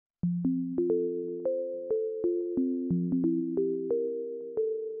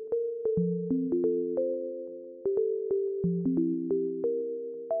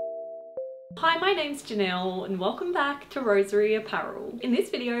my name's Janelle and welcome back to Rosery Apparel. In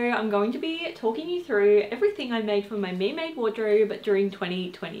this video, I'm going to be talking you through everything I made for my Me Made wardrobe during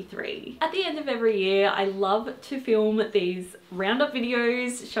 2023. At the end of every year, I love to film these roundup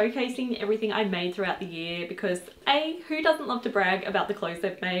videos showcasing everything I made throughout the year because A, who doesn't love to brag about the clothes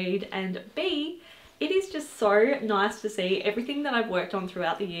they've made, and B, it is just so nice to see everything that I've worked on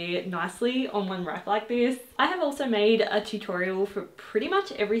throughout the year nicely on one rack like this. I have also made a tutorial for pretty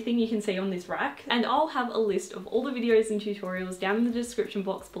much everything you can see on this rack, and I'll have a list of all the videos and tutorials down in the description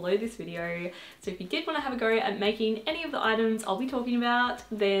box below this video. So if you did want to have a go at making any of the items I'll be talking about,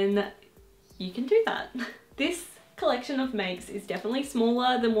 then you can do that. This collection of makes is definitely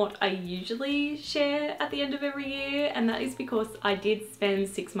smaller than what I usually share at the end of every year, and that is because I did spend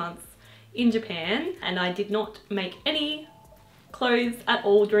 6 months in Japan and I did not make any clothes at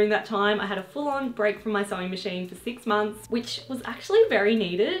all during that time. I had a full-on break from my sewing machine for 6 months, which was actually very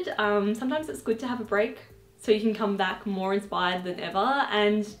needed. Sometimes it's good to have a break so you can come back more inspired than ever,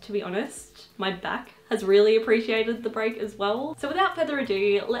 and to be honest, my back has really appreciated the break as well. So without further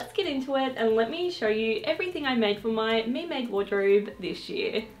ado, let's get into it and let me show you everything I made for my Me Made wardrobe this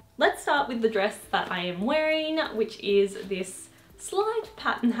year. Let's start with the dress that I am wearing, which is this slight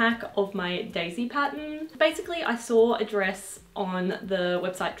pattern hack of my daisy pattern. Basically, I saw a dress on the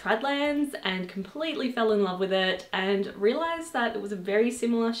website Tradlands and completely fell in love with it and realized that it was a very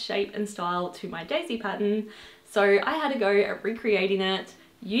similar shape and style to my daisy pattern. So I had to go at recreating it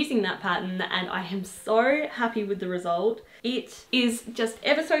using that pattern, and I am so happy with the result. It is just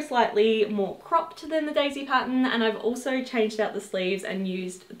ever so slightly more cropped than the daisy pattern, and I've also changed out the sleeves and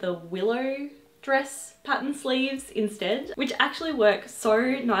used the willow dress pattern sleeves instead, which actually work so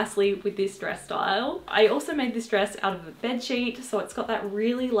nicely with this dress style. I also made this dress out of a bed sheet, so it's got that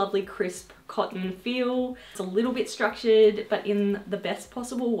really lovely crisp cotton feel. It's a little bit structured, but in the best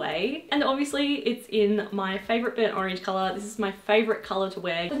possible way. And obviously it's in my favorite burnt orange color. This is my favorite color to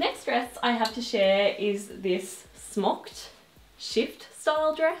wear. The next dress I have to share is this smocked shift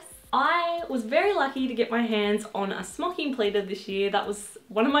style dress. I was very lucky to get my hands on a smocking pleater this year. That was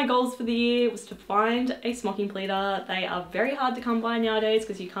one of my goals for the year, was to find a smocking pleater. They are very hard to come by nowadays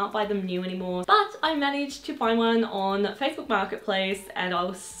because you can't buy them new anymore. But I managed to find one on Facebook Marketplace and I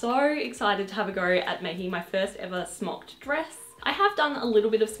was so excited to have a go at making my first ever smocked dress. I have done a little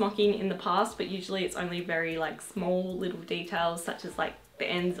bit of smocking in the past, but usually it's only very like small little details such as like the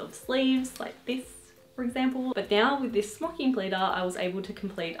ends of sleeves like this, for example. But now with this smocking pleater, I was able to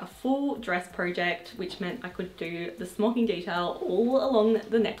complete a full dress project, which meant I could do the smocking detail all along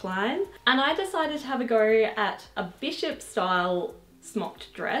the neckline. And I decided to have a go at a bishop style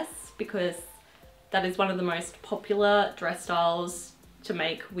smocked dress because that is one of the most popular dress styles to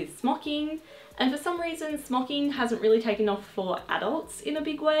make with smocking. And for some reason, smocking hasn't really taken off for adults in a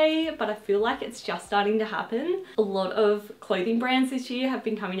big way, but I feel like it's just starting to happen. A lot of clothing brands this year have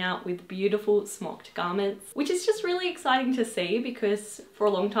been coming out with beautiful smocked garments, which is just really exciting to see because for a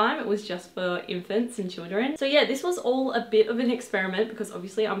long time it was just for infants and children. So yeah, this was all a bit of an experiment because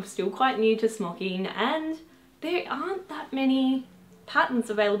obviously I'm still quite new to smocking and there aren't that many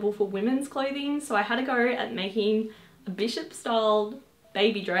patterns available for women's clothing. So I had to go at making a bishop style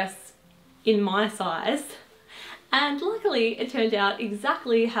baby dress in my size, and luckily it turned out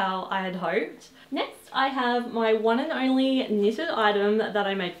exactly how I had hoped. Next I have my one and only knitted item that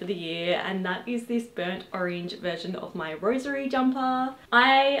I made for the year, and that is this burnt orange version of my Rosery jumper.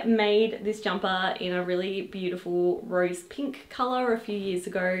 I made this jumper in a really beautiful rose pink colour a few years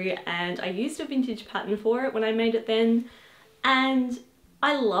ago, and I used a vintage pattern for it when I made it then, and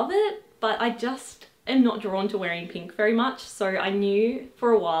I love it, but I just am not drawn to wearing pink very much, so I knew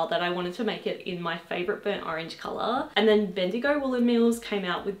for a while that I wanted to make it in my favourite burnt orange colour. And then Bendigo Woolen Mills came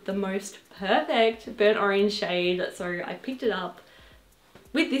out with the most perfect burnt orange shade, so I picked it up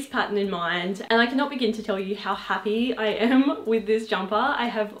with this pattern in mind, and I cannot begin to tell you how happy I am with this jumper. I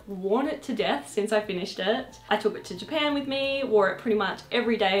have worn it to death since I finished it. I took it to Japan with me, wore it pretty much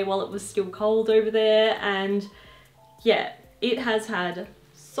every day while it was still cold over there, and yeah, it has had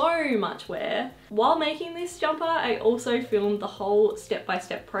so much wear. While making this jumper, I also filmed the whole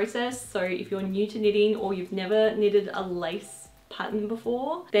step-by-step process, so if you're new to knitting or you've never knitted a lace pattern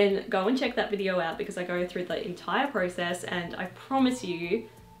before, then go and check that video out because I go through the entire process and I promise you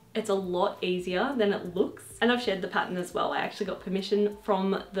it's a lot easier than it looks. And I've shared the pattern as well. I actually got permission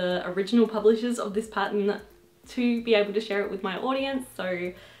from the original publishers of this pattern to be able to share it with my audience,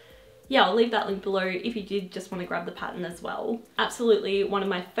 so yeah, I'll leave that link below if you did just want to grab the pattern as well. Absolutely one of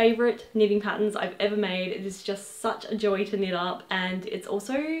my favourite knitting patterns I've ever made. It is just such a joy to knit up, and it's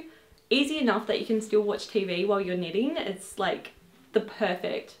also easy enough that you can still watch TV while you're knitting. It's like the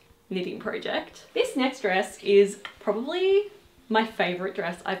perfect knitting project. This next dress is probably my favorite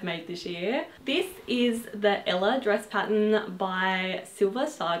dress I've made this year. This is the Ella dress pattern by Silver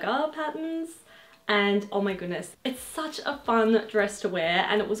Serger Patterns. And oh my goodness, it's such a fun dress to wear,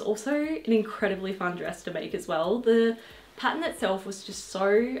 and it was also an incredibly fun dress to make as well. The pattern itself was just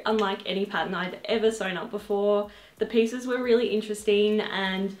so unlike any pattern I'd ever sewn up before. The pieces were really interesting,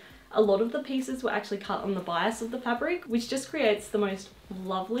 and a lot of the pieces were actually cut on the bias of the fabric, which just creates the most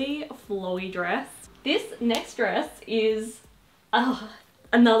lovely flowy dress. This next dress is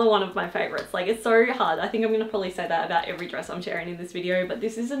another one of my favorites. Like, it's so hard. I think I'm gonna probably say that about every dress I'm sharing in this video, but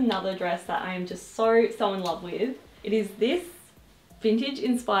this is another dress that I am just so in love with. It is this vintage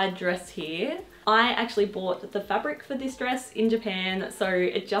inspired dress here. I actually bought the fabric for this dress in Japan, so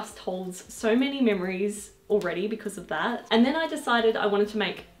it just holds so many memories already because of that. And then I decided I wanted to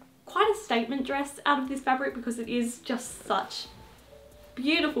make quite a statement dress out of this fabric because it is just such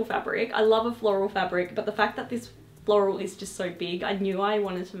beautiful fabric. I love a floral fabric, but the fact that this floral is just so big, I knew I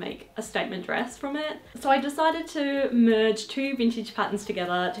wanted to make a statement dress from it. So I decided to merge two vintage patterns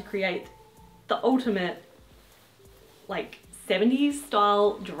together to create the ultimate like 70s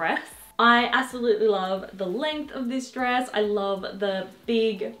style dress. I absolutely love the length of this dress. I love the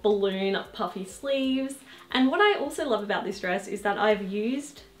big balloon puffy sleeves. And what I also love about this dress is that I've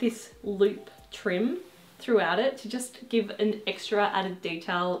used this loop trim throughout it to just give an extra added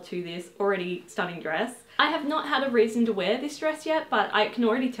detail to this already stunning dress. I have not had a reason to wear this dress yet, but I can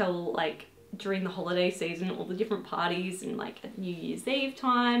already tell, like, during the holiday season, all the different parties and like at New Year's Eve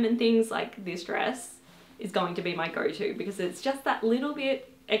time and things, like this dress is going to be my go-to because it's just that little bit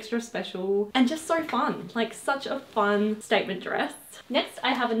extra special and just so fun. Like, such a fun statement dress. Next,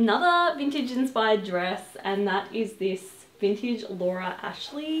 I have another vintage inspired dress, and that is this vintage Laura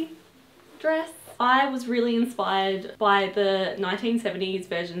Ashley dress. I was really inspired by the 1970s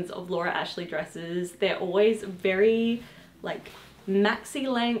versions of Laura Ashley dresses. They're always very like maxi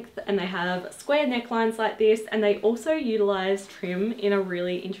length, and they have square necklines like this, and they also utilize trim in a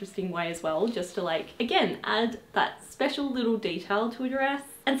really interesting way as well, just to like, again, add that special little detail to a dress.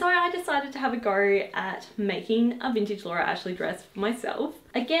 And so I decided to have a go at making a vintage Laura Ashley dress for myself.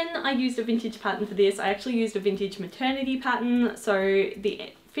 Again, I used a vintage pattern for this. I actually used a vintage maternity pattern, so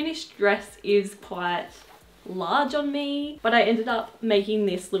the finished dress is quite large on me, but I ended up making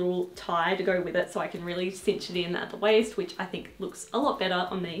this little tie to go with it so I can really cinch it in at the waist, which I think looks a lot better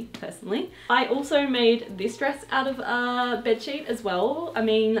on me personally. I also made this dress out of a bedsheet as well. I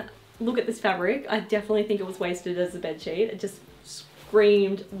mean, look at this fabric. I definitely think it was wasted as a bedsheet. It just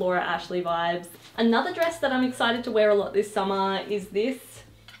screamed Laura Ashley vibes. Another dress that I'm excited to wear a lot this summer is this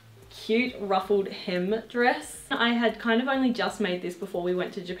cute ruffled hem dress. I had kind of only just made this before we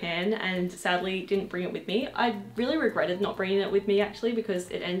went to Japan and sadly didn't bring it with me. I really regretted not bringing it with me actually, because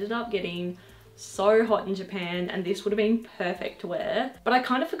it ended up getting so hot in Japan and this would have been perfect to wear, but I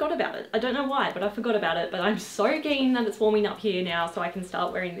kind of forgot about it. I don't know why, but I forgot about it, but I'm so keen that it's warming up here now so I can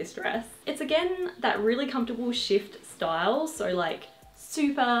start wearing this dress. It's again that really comfortable shift style, so like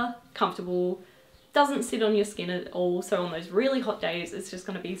super comfortable, doesn't sit on your skin at all, so on those really hot days it's just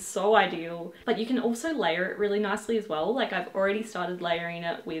going to be so ideal. But you can also layer it really nicely as well. Like, I've already started layering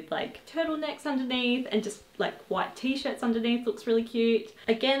it with like turtlenecks underneath and just like white t-shirts underneath. Looks really cute.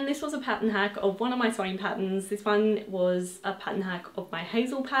 Again, this was a pattern hack of one of my sewing patterns. This one was a pattern hack of my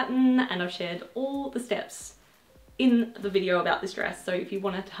Hazel pattern, and I've shared all the steps in the video about this dress, so if you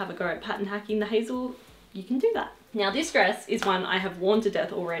wanted to have a go at pattern hacking the Hazel, you can do that. Now this dress is one I have worn to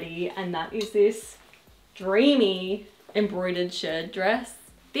death already, and that is this dreamy embroidered shirred dress.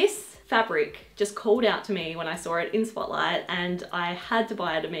 This fabric just called out to me when I saw it in Spotlight and I had to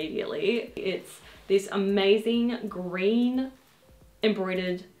buy it immediately. It's this amazing green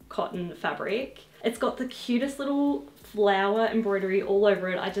embroidered cotton fabric. It's got the cutest little flower embroidery all over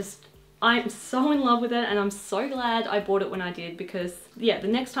it. I'm so in love with it, and I'm so glad I bought it when I did, because yeah, the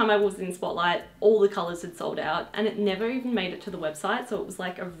next time I was in Spotlight, all the colors had sold out and it never even made it to the website. So it was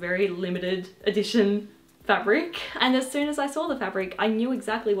like a very limited edition fabric. And as soon as I saw the fabric, I knew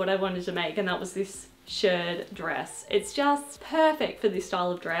exactly what I wanted to make, and that was this shirred dress. It's just perfect for this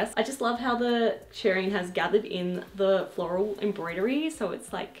style of dress. I just love how the shirring has gathered in the floral embroidery, so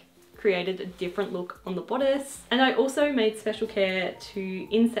it's like created a different look on the bodice. And I also made special care to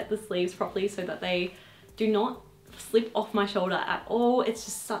inset the sleeves properly so that they do not slip off my shoulder at all. It's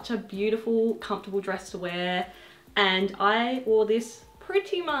just such a beautiful, comfortable dress to wear, and I wore this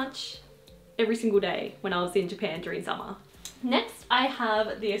pretty much every single day when I was in Japan during summer. Next, I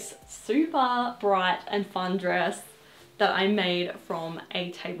have this super bright and fun dress that I made from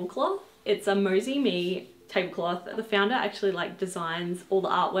a tablecloth. It's a Mosey Me tablecloth. The founder actually like designs all the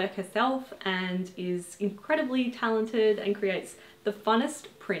artwork herself and is incredibly talented and creates the funnest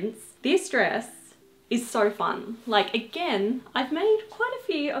prints. This dress is so fun. Like, again, I've made quite a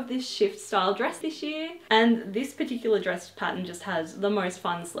few of this shift style dress this year, and this particular dress pattern just has the most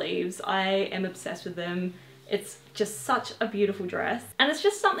fun sleeves. I am obsessed with them. It's just such a beautiful dress, and it's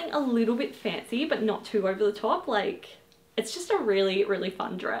just something a little bit fancy but not too over the top. Like, it's just a really, really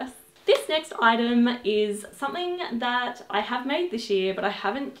fun dress. This next item is something that I have made this year, but I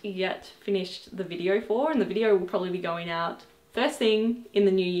haven't yet finished the video for, and the video will probably be going out first thing in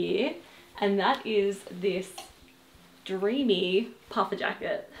the new year, and that is this dreamy puffer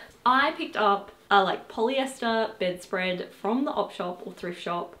jacket. I picked up a like polyester bedspread from the op shop or thrift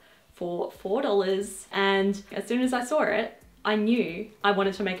shop for $4, and as soon as I saw it, I knew I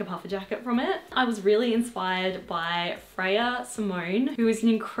wanted to make a puffer jacket from it. I was really inspired by Freya Simone, who is an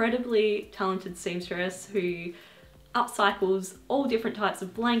incredibly talented seamstress who upcycles all different types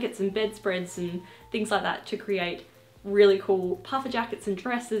of blankets and bedspreads and things like that to create really cool puffer jackets and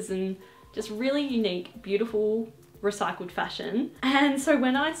dresses and just really unique, beautiful, recycled fashion. And so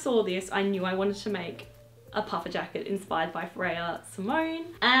when I saw this, I knew I wanted to make a puffer jacket inspired by Freya Simone,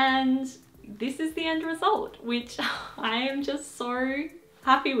 and this is the end result, which I am just so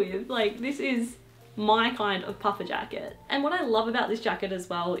happy with. Like, this is my kind of puffer jacket. And what I love about this jacket as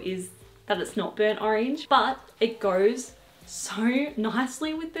well is that it's not burnt orange, but it goes so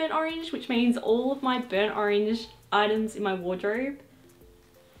nicely with burnt orange, which means all of my burnt orange items in my wardrobe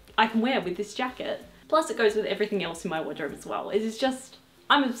I can wear with this jacket. Plus it goes with everything else in my wardrobe as well. It is just,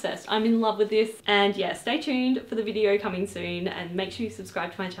 I'm obsessed. I'm in love with this. And yeah, stay tuned for the video coming soon, and make sure you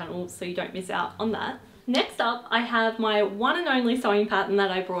subscribe to my channel so you don't miss out on that. Next up, I have my one and only sewing pattern that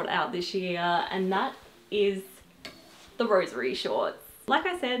I brought out this year, and that is the Rosery shorts. Like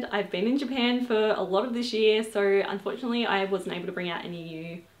I said, I've been in Japan for a lot of this year, so unfortunately I wasn't able to bring out any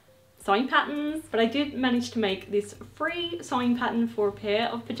new sewing patterns, but I did manage to make this free sewing pattern for a pair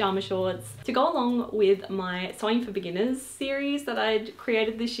of pajama shorts to go along with my Sewing for Beginners series that I'd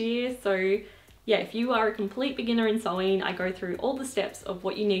created this year. So yeah, if you are a complete beginner in sewing, I go through all the steps of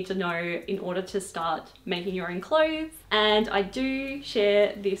what you need to know in order to start making your own clothes, and I do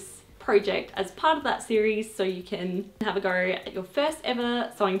share this project as part of that series so you can have a go at your first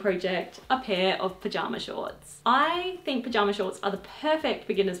ever sewing project, a pair of pajama shorts. I think pajama shorts are the perfect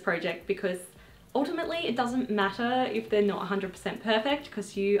beginner's project because ultimately it doesn't matter if they're not 100% perfect,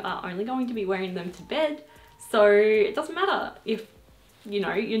 because you are only going to be wearing them to bed, so it doesn't matter if, you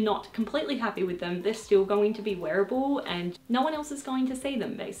know, you're not completely happy with them. They're still going to be wearable and no one else is going to see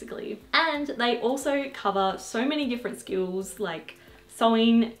them, basically. And they also cover so many different skills like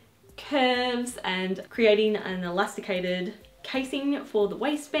sewing curves and creating an elasticated casing for the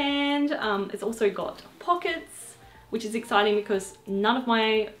waistband. It's also got pockets, which is exciting because none of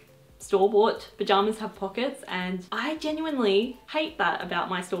my store-bought pajamas have pockets, and I genuinely hate that about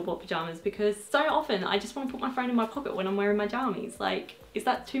my store-bought pajamas because so often I just want to put my phone in my pocket when I'm wearing my jammies. Like, is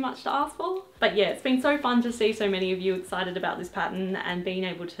that too much to ask for? But yeah, it's been so fun to see so many of you excited about this pattern and being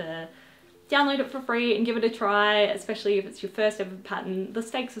able to download it for free and give it a try, especially if it's your first ever pattern. The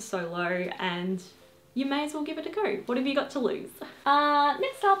stakes are so low and you may as well give it a go. What have you got to lose?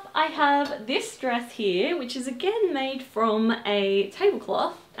 Next up, I have this dress here, which is again made from a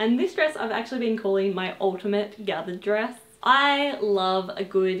tablecloth. And this dress I've actually been calling my ultimate gathered dress. I love a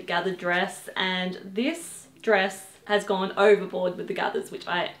good gathered dress, and this dress has gone overboard with the gathers, which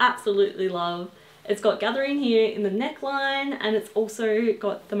I absolutely love. It's got gathering here in the neckline, and it's also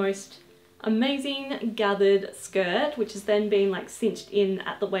got the most amazing gathered skirt, which has then been like cinched in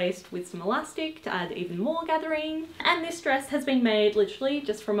at the waist with some elastic to add even more gathering. And this dress has been made literally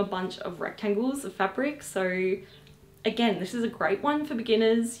just from a bunch of rectangles of fabric, so again, this is a great one for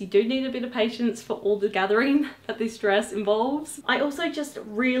beginners. You do need a bit of patience for all the gathering that this dress involves. I also just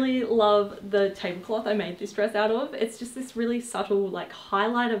really love the tablecloth I made this dress out of. It's just this really subtle like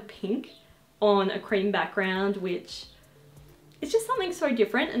highlighter pink on a cream background, which it's just something so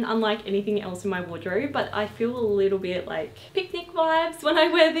different and unlike anything else in my wardrobe, but I feel a little bit like picnic vibes when I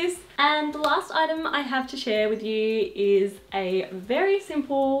wear this. And the last item I have to share with you is a very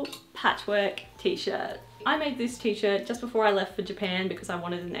simple patchwork t-shirt. I made this t-shirt just before I left for Japan because I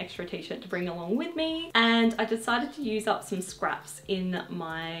wanted an extra t-shirt to bring along with me, and I decided to use up some scraps in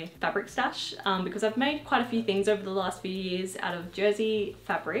my fabric stash because I've made quite a few things over the last few years out of jersey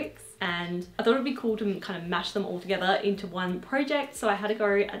fabrics, and I thought it'd be cool to kind of mash them all together into one project, so I had to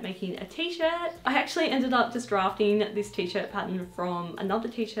go at making a t-shirt. I actually ended up just drafting this t-shirt pattern from another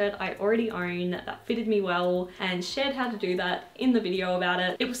t-shirt I already own that fitted me well and shared how to do that in the video about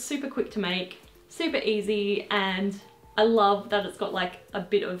it. It was super quick to make, super easy, and I love that it's got like a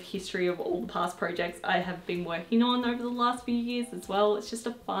bit of history of all the past projects I have been working on over the last few years as well. It's just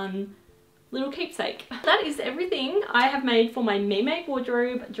a fun little keepsake. That is everything I have made for my Me Made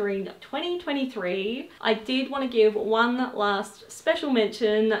wardrobe during 2023. I did want to give one last special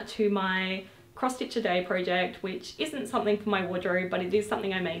mention to my cross stitch a day project, which isn't something for my wardrobe, but it is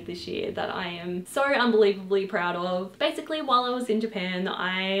something I made this year that I am so unbelievably proud of. Basically, while I was in Japan,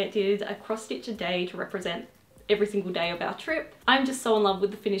 I did a cross stitch a day to represent every single day of our trip. I'm just so in love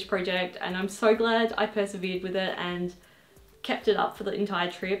with the finished project, and I'm so glad I persevered with it and kept it up for the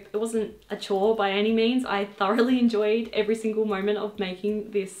entire trip. It wasn't a chore by any means. I thoroughly enjoyed every single moment of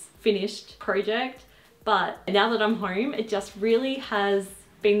making this finished project, but now that I'm home, it just really has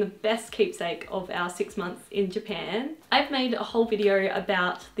been the best keepsake of our 6 months in Japan. I've made a whole video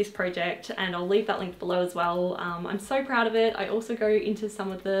about this project and I'll leave that linked below as well. I'm so proud of it. I also go into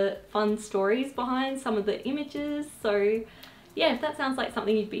some of the fun stories behind some of the images, so yeah, if that sounds like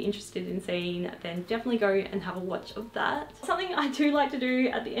something you'd be interested in seeing, then definitely go and have a watch of that. Something I do like to do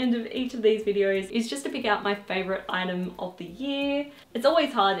at the end of each of these videos is just to pick out my favourite item of the year. It's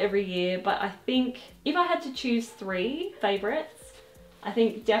always hard every year, but I think if I had to choose 3 favourites, I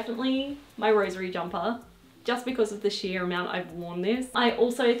think definitely my Rosery jumper, just because of the sheer amount I've worn this. I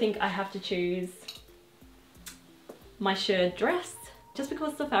also think I have to choose my Serger dress, just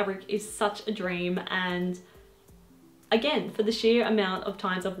because the fabric is such a dream, and again, for the sheer amount of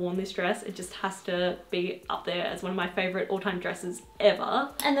times I've worn this dress, it just has to be up there as one of my favourite all-time dresses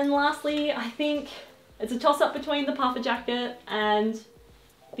ever. And then lastly, I think it's a toss-up between the puffer jacket and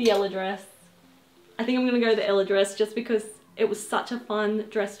the Ella dress. I think I'm gonna go the Ella dress just because it was such a fun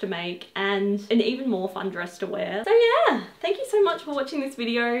dress to make and an even more fun dress to wear. So yeah, thank you so much for watching this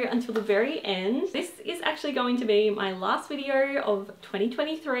video until the very end. This is actually going to be my last video of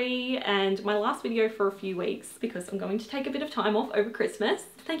 2023 and my last video for a few weeks because I'm going to take a bit of time off over Christmas.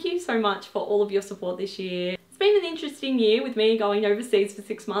 Thank you so much for all of your support this year. It's been an interesting year with me going overseas for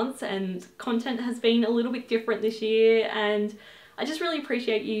 6 months, and content has been a little bit different this year, and I just really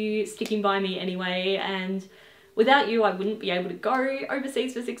appreciate you sticking by me anyway. And without you, I wouldn't be able to go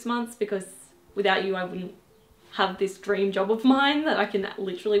overseas for 6 months, because without you, I wouldn't have this dream job of mine that I can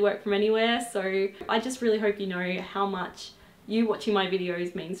literally work from anywhere. So I just really hope you know how much you watching my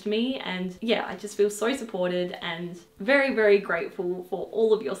videos means to me, and yeah, I just feel so supported and very, very grateful for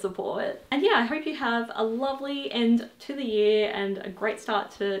all of your support. And yeah, I hope you have a lovely end to the year and a great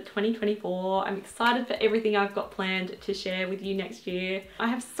start to 2024. I'm excited for everything I've got planned to share with you next year. I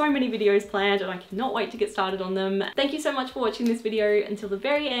have so many videos planned and I cannot wait to get started on them. Thank you so much for watching this video until the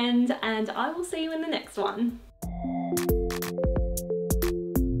very end, and I will see you in the next one.